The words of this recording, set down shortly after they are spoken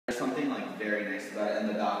very nice about it, and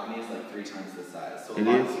the balcony is like 3 times the size, so a It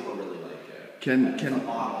lot is? of people really like it. It's a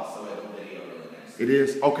model, so it'll video really nice. It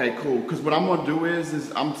is? Okay, cool. Because what I'm gonna do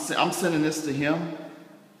is I'm sending this to him.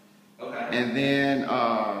 Okay. And then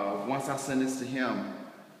once I send this to him,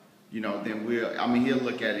 you know, then he'll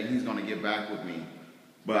look at it. He's gonna get back with me.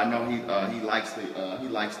 But I know he likes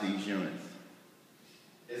these units.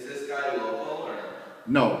 Is this guy local or?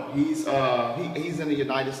 No, he's in the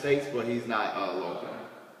United States, but he's not local.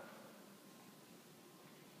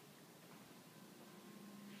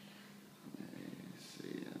 Let me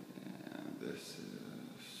see. And this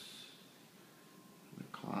is the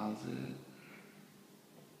closet.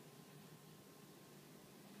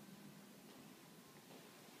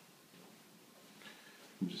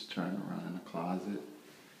 I'm just turning around in the closet,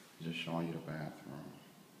 just showing you the bathroom.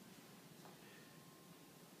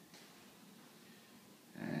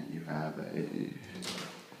 And you have a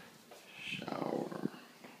shower.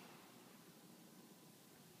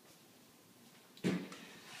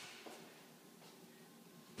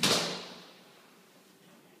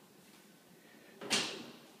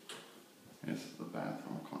 This is the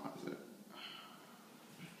bathroom closet.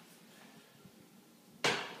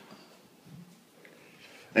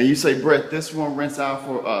 And you say, Brett, this one rents out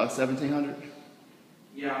for $1,700?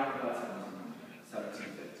 Yeah, about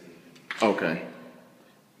 $1,750. Okay.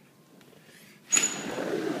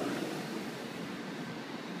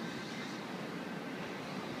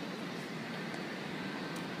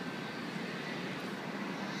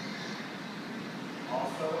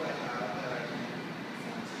 Also, what I have that I can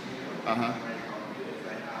send to you, Uh-huh. is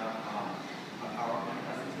I have a PowerPoint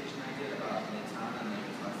presentation I did about Midtown and like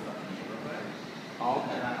it talks about the neighborhood.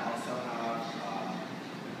 Okay. And I also have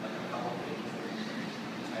like a couple pages of information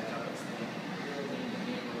typed up explaining the building, the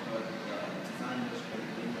neighborhood, the design district,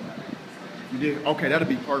 everything. You did? Okay, that'll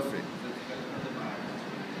be perfect.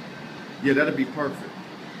 Yeah, that'll be perfect.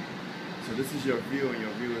 So this is your view, and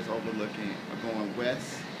your view is overlooking, going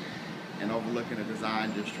west and overlooking the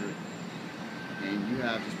design district. And you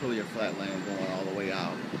have just probably a flat land going all the way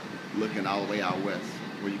out, looking all the way out west,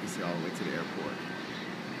 where you can see all the way to the airport.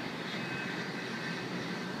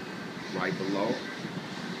 Right below,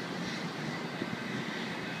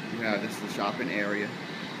 you have this is the shopping area.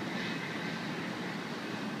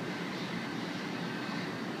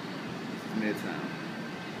 This is Midtown.